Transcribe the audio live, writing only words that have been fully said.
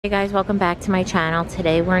Hey guys, welcome back to my channel.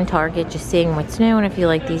 Today we're in Target just seeing what's new, and if you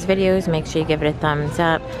like these videos, make sure you give it a thumbs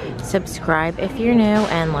up, subscribe if you're new,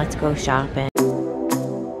 and let's go shopping.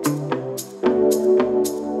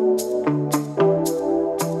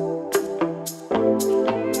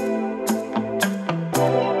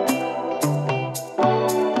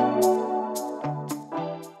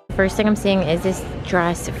 First thing I'm seeing is this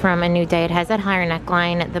dress from A New Day. It has that higher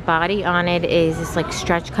neckline. The body on it is this like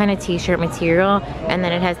stretch kind of t-shirt material, and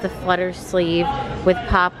then it has the flutter sleeve with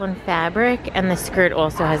poplin fabric, and the skirt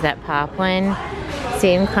also has that poplin.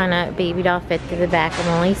 Same kind of baby doll fit through the back. I'm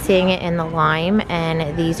only seeing it in the lime,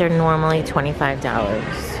 and these are normally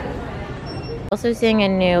 $25. Also seeing a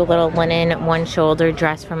new little linen one shoulder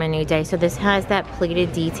dress from A New Day. So this has that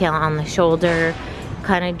pleated detail on the shoulder,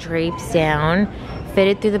 kind of drapes down.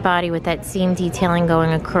 Fitted through the body with that seam detailing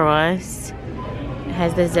going across. It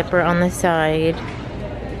has the zipper on the side.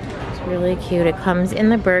 It's really cute. It comes in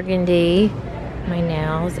the burgundy, my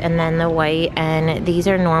nails, and then the white, and these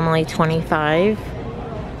are normally $25.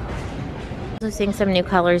 Also seeing some new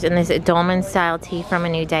colors in this dolman style tee from A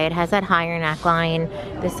New Day. It has that higher neckline,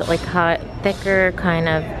 this like hot, thicker kind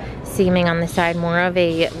of seaming on the side, more of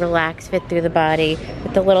a relaxed fit through the body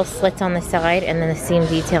with the little slits on the side, and then the seam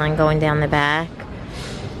detailing going down the back.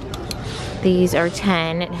 These are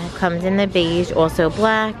 10. It comes in the beige, also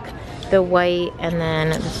black, the white, and then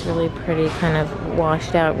this really pretty kind of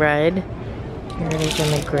washed out red. Here it is in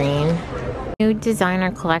the green. New designer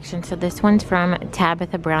collection. So this one's from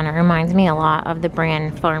Tabitha Brown. It reminds me a lot of the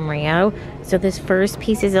brand Farm Rio. So this first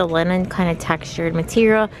piece is a linen kind of textured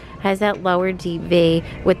material. Has that lower deep V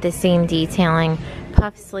with the same detailing,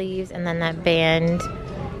 puff sleeves, and then that band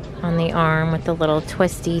on the arm with the little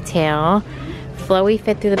twist detail. Flowy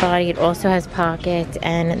fit through the body. It also has pockets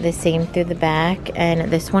and the same through the back,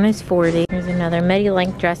 and this one is $40. Here's another midi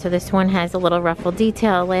length dress. So this one has a little ruffle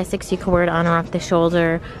detail, elastic so you can wear it on or off the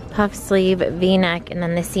shoulder, puff sleeve, v-neck, and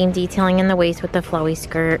then the seam detailing in the waist with the flowy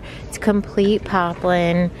skirt. It's complete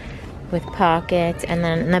poplin with pockets, and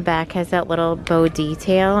then in the back has that little bow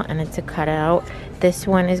detail, and it's a cutout. This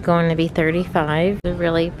one is going to be $35. It's a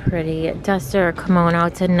really pretty duster or kimono.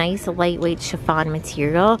 It's a nice lightweight chiffon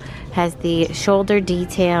material. Has the shoulder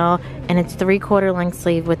detail, and it's 3/4 length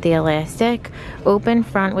sleeve with the elastic. Open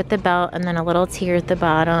front with the belt, and then a little tier at the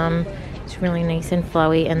bottom. It's really nice and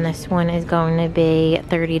flowy, and this one is going to be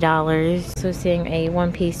 $30. So seeing a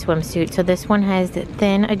one-piece swimsuit. So this one has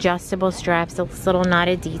thin adjustable straps, this little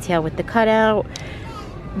knotted detail with the cutout.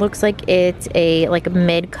 Looks like it's a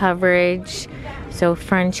mid coverage, so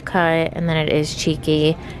French cut, and then it is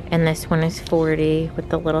cheeky, and this one is $40 with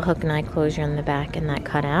the little hook and eye closure in the back and that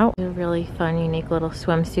cutout. A really fun, unique little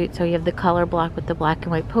swimsuit. So you have the color block with the black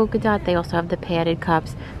and white polka dot. They also have the padded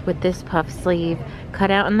cups with this puff sleeve, cut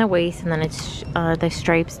out in the waist, and then it's the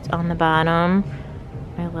stripes on the bottom.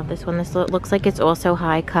 I love this one. This looks like it's also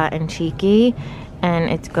high cut and cheeky, and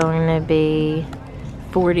it's going to be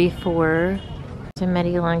 $44. A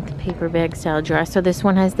midi length paper bag style dress. So this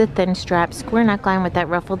one has the thin strap, square neckline with that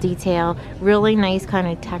ruffle detail, really nice kind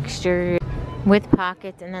of texture with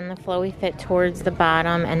pockets, and then the flowy fit towards the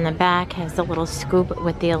bottom, and the back has the little scoop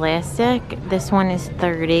with the elastic. This one is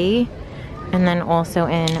 $30. And then also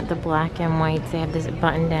in the black and white, they have this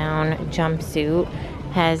button down jumpsuit.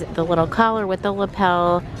 Has the little collar with the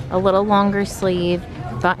lapel, a little longer sleeve,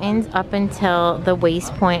 buttons up until the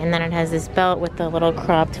waist point, and then it has this belt with the little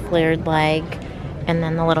cropped flared leg, and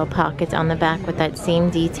then the little pockets on the back with that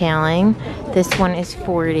same detailing. This one is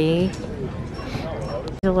 $40.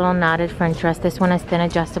 A little knotted front dress. This one has thin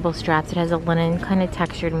adjustable straps. It has a linen kind of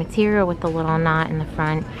textured material with the little knot in the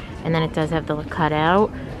front, and then it does have the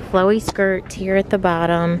cutout. Flowy skirt, tier at the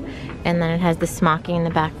bottom, and then it has the smocking in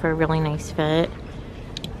the back for a really nice fit.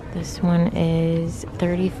 This one is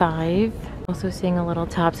 $35. Also seeing a little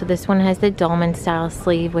top. So this one has the dolman style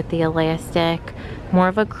sleeve with the elastic, more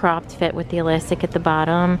of a cropped fit with the elastic at the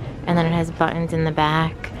bottom, and then it has buttons in the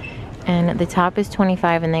back, and the top is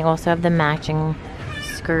 $25, and they also have the matching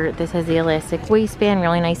skirt. This has the elastic waistband,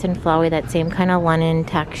 really nice and flowy, that same kind of linen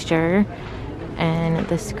texture, and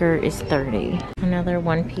the skirt is $30. Another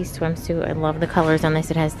one-piece swimsuit. I love the colors on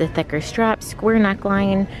this. It has the thicker strap, square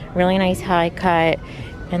neckline, really nice high cut,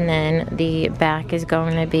 and then the back is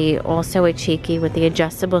going to be also a cheeky with the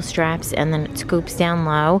adjustable straps, and then it scoops down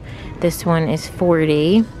low. This one is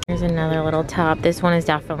 $40. Here's another little top. This one is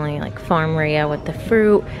definitely like Farm Rio with the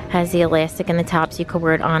fruit. Has the elastic in the top so you can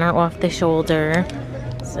wear it on or off the shoulder.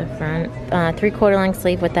 It's the front 3/4 length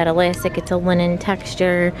sleeve with that elastic. It's a linen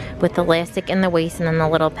texture with elastic in the waist, and then the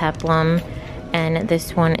little peplum. and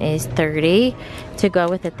this one is 30. To go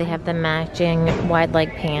with it, they have the matching wide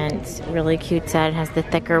leg pants. Really cute set. It has the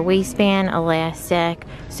thicker waistband, elastic,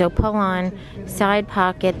 so pull on, side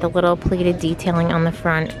pocket, the little pleated detailing on the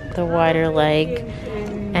front, the wider leg,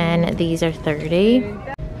 and these are 30.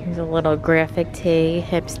 Here's a little graphic tee,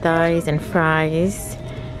 hips, thighs, and fries.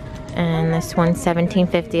 And this one's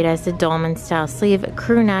 $17.50. It has the dolman style sleeve,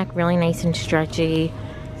 crew neck, really nice and stretchy.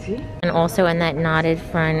 And also in that knotted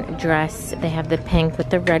front dress, they have the pink with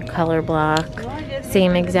the red color block.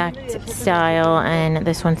 Same exact style, and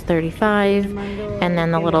this one's $35. And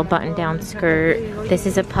then the little button down skirt. This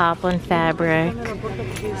is a poplin fabric,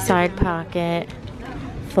 side pocket,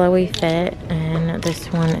 flowy fit, and this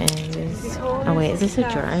one is, oh wait, is this a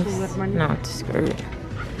dress? No, it's a skirt.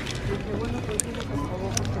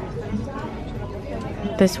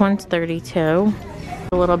 This one's $32.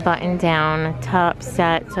 A little button down top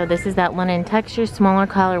set. So this is that linen texture, smaller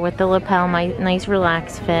collar with the lapel, nice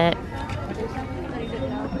relaxed fit.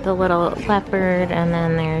 The little leopard, and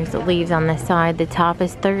then there's leaves on the side. The top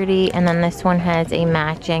is 30, and then this one has a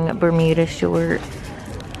matching Bermuda short.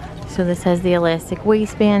 So this has the elastic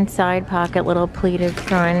waistband, side pocket, little pleated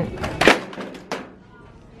front,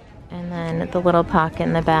 and then the little pocket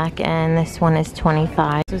in the back, and this one is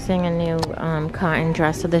 25. So seeing a new cotton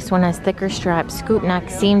dress. So this one has thicker straps, scoop neck,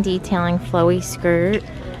 seam detailing, flowy skirt,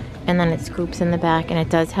 and then it scoops in the back, and it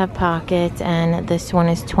does have pockets, and this one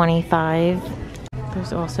is 25.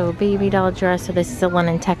 There's also a baby doll dress. So this is a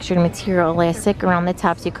linen textured material, elastic around the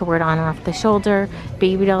top, so you could wear it on or off the shoulder.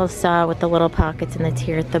 Baby doll style with the little pockets and the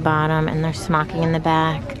tier at the bottom, and there's smocking in the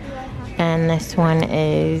back. And this one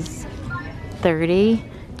is 30.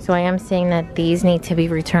 So I am saying that these need to be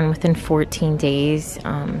returned within 14 days.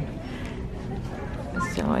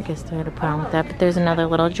 So I guess they had a problem with that. But there's another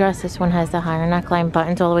little dress. This one has the higher neckline,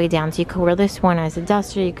 buttons all the way down. So you could wear this one as a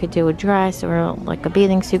duster. You could do a dress or like a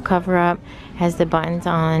bathing suit cover up. Has the buttons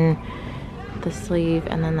on the sleeve,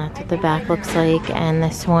 and then that's what the back looks like. And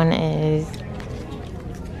this one is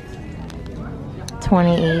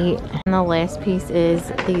 28. And the last piece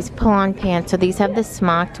is these pull-on pants. So these have the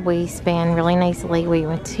smocked waistband, really nice lightweight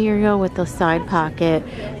material with the side pocket,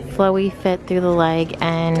 flowy fit through the leg,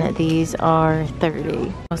 and these are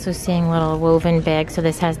 30. Also seeing little woven bags. So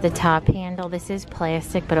this has the top handle. This is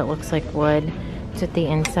plastic, but it looks like wood. That's what the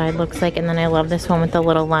inside looks like. And then I love this one with the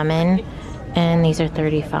little lemon, and these are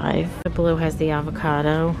 35. The blue has the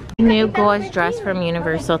avocado. New gauze dress from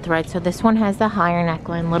Universal Thread. So this one has the higher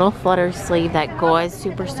neckline, little flutter sleeve, that gauze,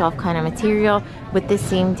 super soft kind of material with the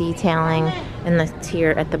seam detailing and the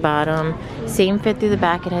tier at the bottom. Same fit through the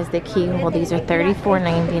back. It has the keyhole. These are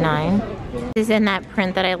 $34.99. This is in that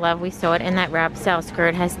print that I love. We saw it in that wrap style skirt.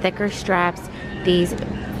 It has thicker straps, these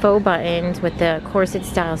faux buttons with the corset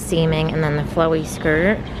style seaming, and then the flowy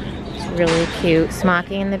skirt. Really cute,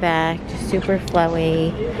 smocking in the back, just super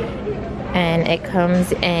flowy, and it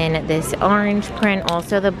comes in this orange print,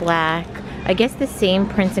 also the black, I guess the same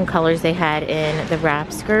prints and colors they had in the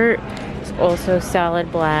wrap skirt. It's also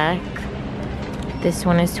solid black. This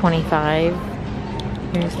one is 25.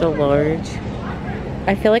 Here's the large.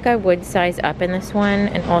 I feel like I would size up in this one,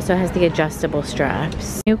 and also has the adjustable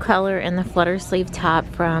straps. New color in the flutter sleeve top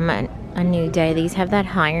from A New Day. These have that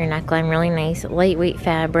higher neckline, really nice lightweight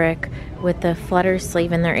fabric with the flutter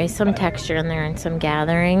sleeve, and there is some texture in there and some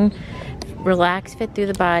gathering. Relaxed fit through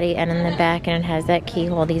the body and in the back, and it has that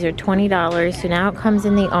keyhole. These are $20. So now it comes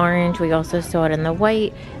in the orange. We also saw it in the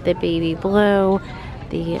white, the baby blue,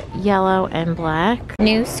 the yellow, and black.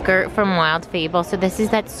 New skirt from Wild Fable. So this is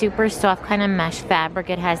that super soft kind of mesh fabric.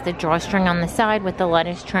 It has the drawstring on the side with the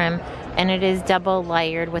lettuce trim, and it is double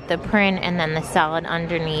layered with the print and then the solid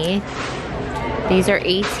underneath. These are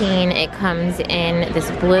 18. It comes in this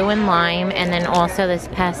blue and lime, and then also this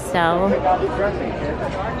pastel.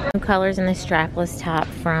 New colors in the strapless top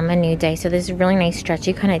from A New Day. So this is really nice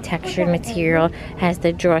stretchy kind of textured material. Has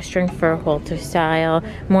the drawstring fur halter style.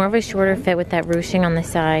 More of a shorter fit with that ruching on the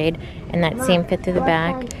side and that same fit through the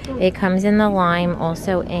back. It comes in the lime,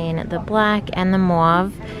 also in the black and the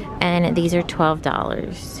mauve, and these are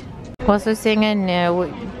 $12. Also seeing a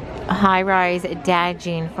new high-rise dad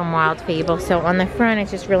jean from Wild Fable. So on the front,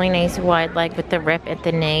 it's just really nice wide leg with the rip at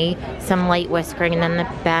the knee, some light whiskering, and then the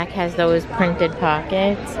back has those printed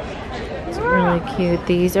pockets. It's really cute.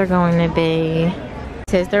 These are going to be, it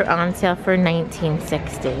says they're on sale for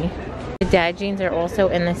 $19.60. The dad jeans are also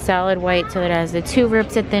in the solid white, so it has the two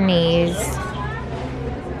rips at the knees.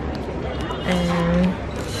 And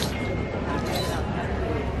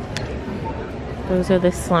those are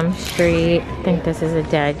the Slim Street. I think this is a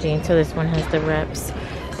dad jean, so this one has the rips.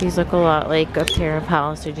 These look a lot like a pair of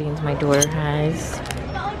Hollister jeans my daughter has.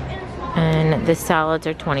 And the solids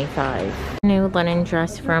are 25. New linen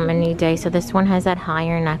dress from A New Day. So this one has that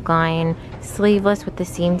higher neckline, sleeveless with the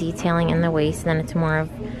seam detailing in the waist, and then it's more of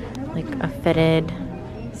like a fitted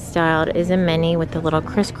style. It is a mini with the little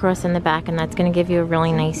crisscross in the back, and that's going to give you a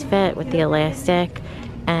really nice fit with the elastic.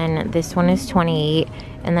 And this one is 28.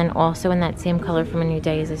 And then also in that same color from A New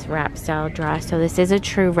Day is this wrap style dress. So this is a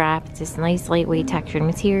true wrap. It's this nice lightweight textured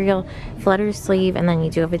material, flutter sleeve, and then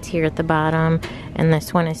you do have a tier at the bottom. And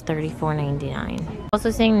this one is $34.99.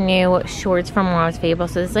 Also seeing new shorts from Wild's Fable.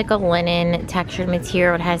 So this is like a linen textured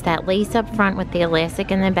material. It has that lace up front with the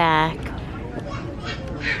elastic in the back.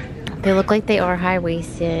 They look like they are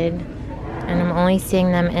high-waisted. And I'm only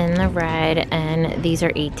seeing them in the red, and these are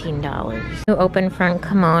 $18. New open front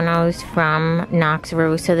kimonos from Knox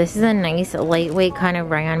Rose. So this is a nice lightweight kind of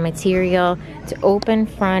rayon material. It's open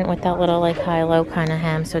front with that little like high-low kind of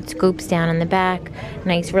hem, so it scoops down in the back.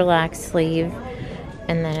 Nice relaxed sleeve,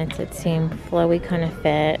 and then it's that same flowy kind of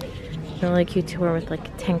fit. Really cute to wear with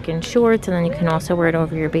like tank and shorts, and then you can also wear it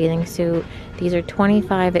over your bathing suit. These are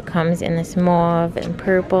 25. It comes in this mauve and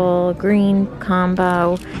purple, green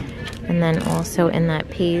combo. And then also in that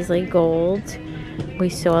paisley gold. We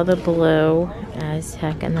saw the blue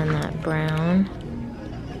Aztec and then that brown.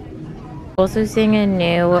 Also seeing a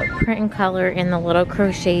new print and color in the little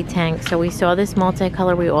crochet tank. So we saw this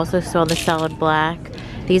multicolor. We also saw the solid black.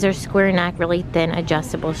 These are square neck, really thin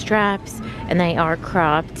adjustable straps. And they are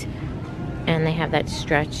cropped. And they have that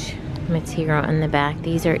stretch material in the back.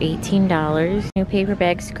 These are $18. New paper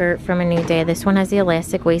bag skirt from A New Day. This one has the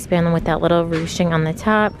elastic waistband with that little ruching on the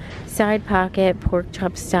top, side pocket, pork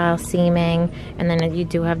chop style seaming, and then you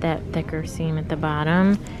do have that thicker seam at the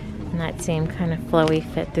bottom, and that same kind of flowy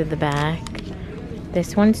fit through the back.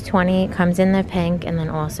 This one's 20. It comes in the pink and then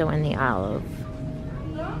also in the olive.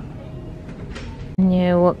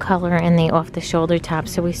 New color in the off the shoulder top.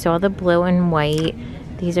 So we saw the blue and white.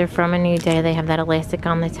 These are from A New Day. They have that elastic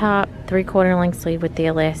on the top, 3/4 length sleeve with the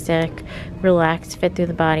elastic, relaxed fit through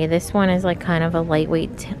the body. This one is like kind of a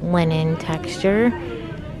lightweight linen texture,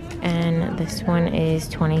 and this one is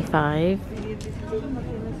 25.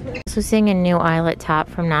 Also seeing a new eyelet top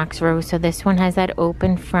from Knox Rose. So this one has that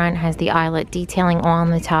open front, has the eyelet detailing all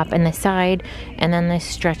on the top and the side, and then this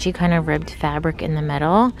stretchy kind of ribbed fabric in the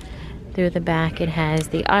middle. Through the back it has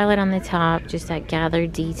the eyelet on the top, just that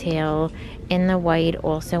gathered detail in the white,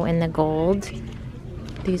 also in the gold.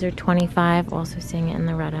 These are 25, also seeing it in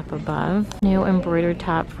the red up above. New embroidered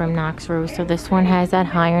top from Knox Rose. So this one has that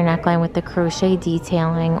higher neckline with the crochet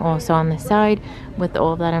detailing also on the side with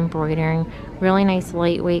all of that embroidering. Really nice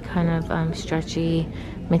lightweight kind of stretchy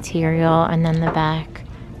material, and then the back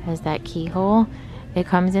has that keyhole. It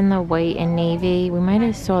comes in the white and navy. We might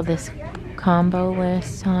have saw this combo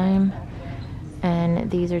last time, and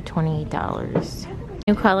these are $28.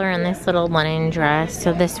 New color in this little linen dress.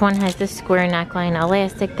 So this one has the square neckline,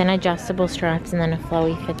 elastic, then adjustable straps, and then a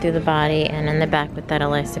flowy fit through the body, and in the back with that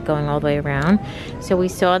elastic going all the way around. So we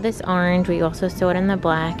saw this orange, we also saw it in the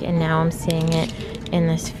black, and now I'm seeing it in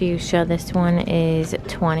this fuchsia. This one is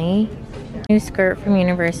 20. New skirt from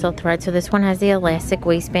Universal Thread. So this one has the elastic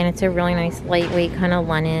waistband. It's a really nice lightweight kind of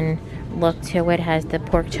linen look to it. Has the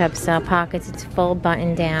pork chop style pockets. It's full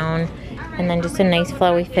button down, and then just a nice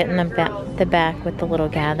flowy fit in the back with the little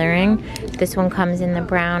gathering. This one comes in the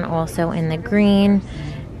brown, also in the green,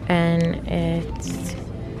 and it's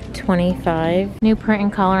 25. New print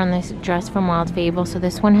and color on this dress from Wild's Fable. So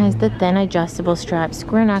this one has the thin adjustable strap,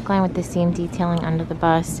 square neckline with the seam detailing under the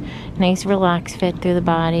bust, nice relaxed fit through the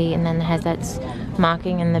body, and then it has that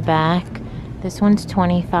mocking in the back. This one's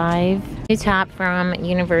 25. New top from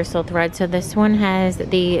Universal Thread. So this one has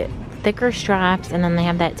the thicker straps, and then they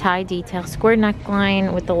have that tie detail, square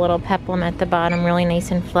neckline with the little peplum at the bottom, really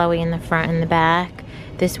nice and flowy in the front and the back.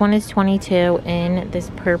 This one is 22 in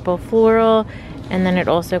this purple floral, and then it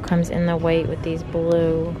also comes in the white with these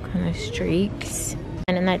blue kind of streaks.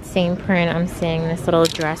 And in that same print, I'm seeing this little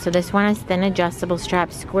dress. So this one has thin adjustable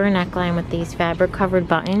straps, square neckline with these fabric covered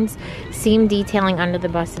buttons, seam detailing under the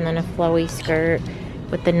bust, and then a flowy skirt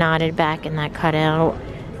with the knotted back and that cutout.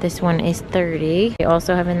 This one is 30. They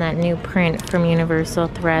also have in that new print from Universal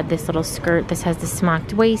Thread this little skirt. This has the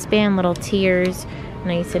smocked waistband, little tiers,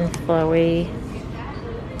 nice and flowy.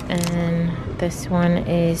 And this one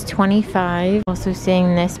is 25. Also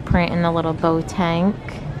seeing this print in the little bow tank.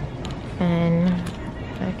 And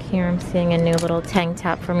back here I'm seeing a new little tank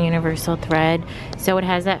top from Universal Thread. So it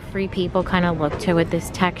has that Free People kind of look to it, this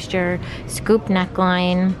texture, scoop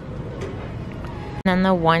neckline. And then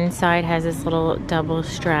the one side has this little double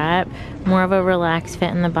strap, more of a relaxed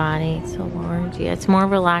fit in the body. It's so large. Yeah, it's more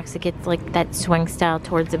relaxed. It gets like that swing style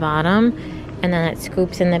towards the bottom. and then it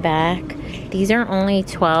scoops in the back. These are only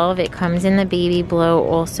 $12. It comes in the baby blue,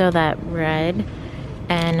 also that red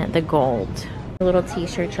and the gold. Little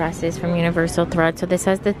t-shirt dresses from Universal Thread. So this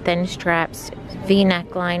has the thin straps, V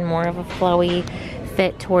neckline, more of a flowy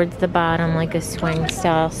fit towards the bottom, like a swing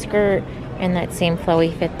style skirt, and that same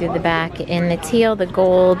flowy fit through the back in the teal, the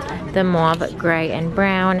gold, the mauve, gray, and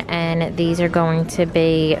brown, and these are going to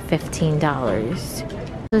be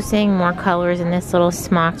 $15. So seeing more colors in this little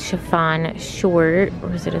smocked chiffon short,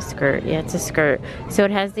 or is it a skirt? Yeah, it's a skirt. So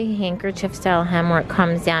it has the handkerchief style hem where it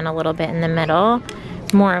comes down a little bit in the middle.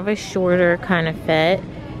 It's more of a shorter kind of fit,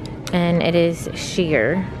 and it is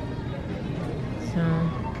sheer. So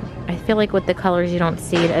I feel like with the colors you don't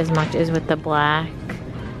see it as much as with the black.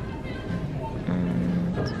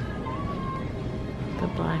 And the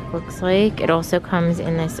black looks like. It also comes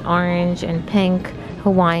in this orange and pink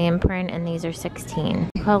Hawaiian print, and these are $16.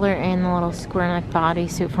 Color in the little square neck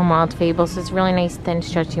bodysuit from Wild Fables. So it's really nice thin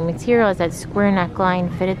stretchy material. It's that square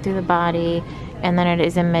neckline fitted through the body, and then it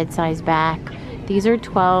is a mid-size back. These are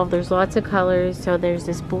 $12. There's lots of colors. So there's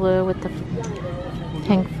this blue with the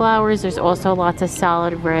pink flowers. There's also lots of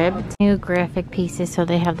solid ribbed. New graphic pieces. So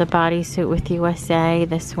they have the bodysuit with USA.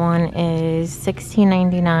 This one is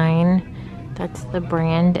 $16.99. That's the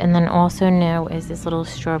brand. And then also new is this little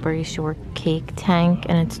strawberry shortcake tank,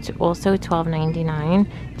 and it's also $12.99.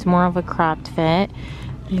 It's more of a cropped fit.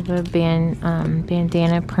 We have a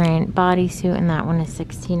bandana print bodysuit, and that one is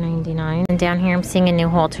 $16.99. And down here I'm seeing a new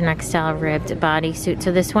halter neck style ribbed bodysuit.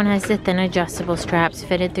 So this one has the thin adjustable straps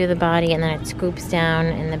fitted through the body, and then it scoops down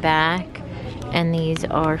in the back. And these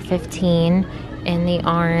are $15 in the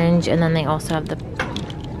orange, and then they also have the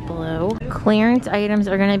blue. Clearance items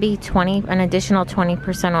are going to be an additional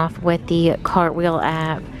 20% off with the Cartwheel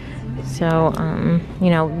app. So, you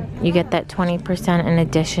know, you get that 20% in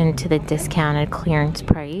addition to the discounted clearance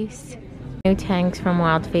price. New tanks from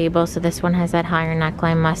Wild Fable. So this one has that higher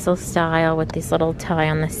neckline muscle style with this little tie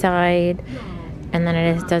on the side. And then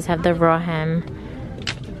it does have the raw hem.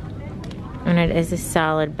 And it is a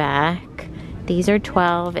solid back. These are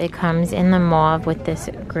 $12. It comes in the mauve with this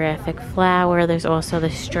graphic flower. There's also the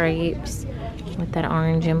stripes with that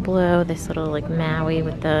orange and blue. This little like Maui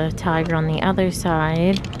with the tiger on the other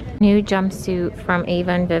side. New jumpsuit from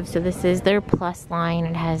Ava and Viv. So this is their plus line.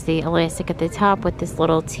 It has the elastic at the top with this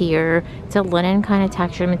little tier. It's a linen kind of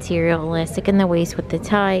textured material. Elastic in the waist with the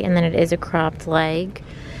tie, and then it is a cropped leg.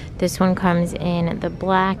 This one comes in the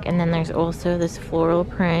black, and then there's also this floral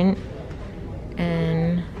print,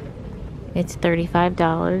 and it's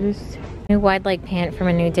 $35. New wide leg pant from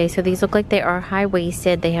A New Day. So these look like they are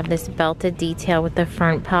high-waisted. They have this belted detail with the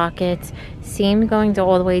front pockets. Seam going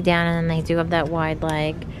all the way down, and then they do have that wide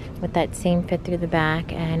leg with that same fit through the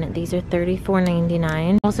back. And these are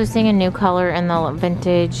 $34.99. Also seeing a new color in the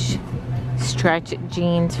vintage stretch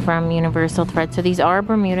jeans from Universal Thread. So these are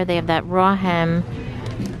Bermuda. They have that raw hem.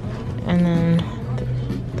 And then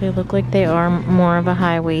they look like they are more of a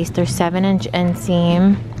high waist. They're 7-inch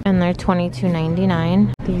inseam, and they're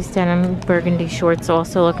 $22.99. These denim burgundy shorts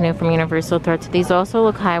also look new from Universal Thread. So these also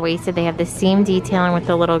look high-waisted. They have the seam detailing with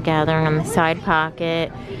the little gathering on the side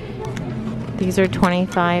pocket. These are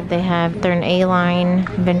 $25. They're an A-line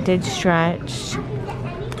vintage stretch.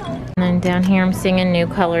 And then down here I'm seeing a new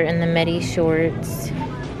color in the midi shorts.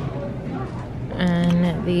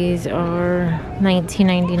 And these are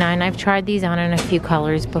 $19.99. I've tried these on in a few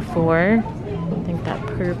colors before. I think that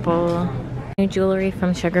purple. New jewelry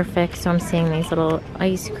from Sugar Fix. So I'm seeing these little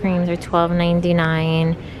ice creams are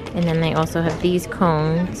 $12.99. And then they also have these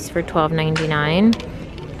cones for $12.99.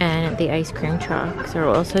 And the ice cream trucks are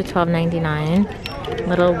also $12.99.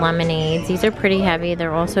 Little lemonades. These are pretty heavy.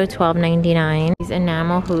 They're also $12.99. These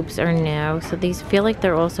enamel hoops are new. So these feel like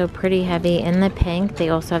they're also pretty heavy. In the pink, they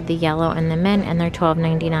also have the yellow and the mint, and they're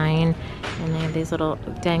 $12.99. And they have these little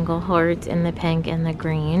dangle hearts in the pink and the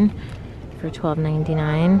green for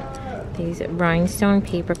 $12.99. These rhinestone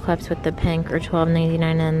paper clips with the pink are $12.99,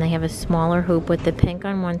 and then they have a smaller hoop with the pink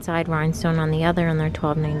on one side, rhinestone on the other, and they're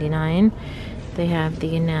 $12.99. They have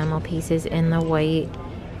the enamel pieces in the white,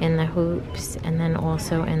 in the hoops, and then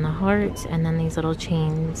also in the hearts, and then these little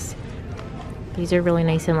chains. These are really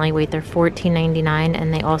nice and lightweight. They're $14.99,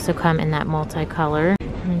 and they also come in that multicolor.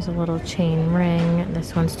 There's a little chain ring.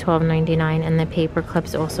 This one's $12.99, and the paper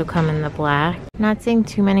clips also come in the black. Not seeing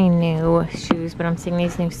too many new shoes, but I'm seeing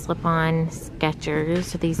these new slip-on Skechers.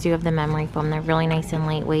 So these do have the memory foam. They're really nice and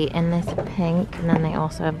lightweight in this pink, and then they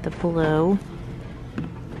also have the blue.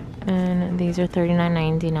 And these are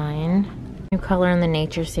 $39.99. New color in the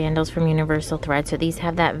nature sandals from Universal Thread. So these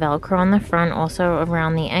have that Velcro on the front, also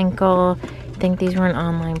around the ankle. think these were an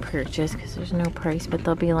online purchase because there's no price, but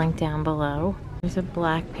they'll be linked down below. There's a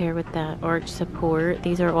black pair with that arch support.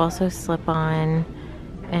 These are also slip-on,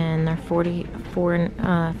 and they're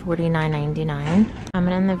 $49.99. I'm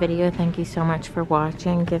gonna end the video. Thank you so much for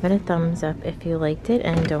watching. Give it a thumbs up if you liked it,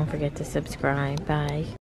 and don't forget to subscribe. Bye.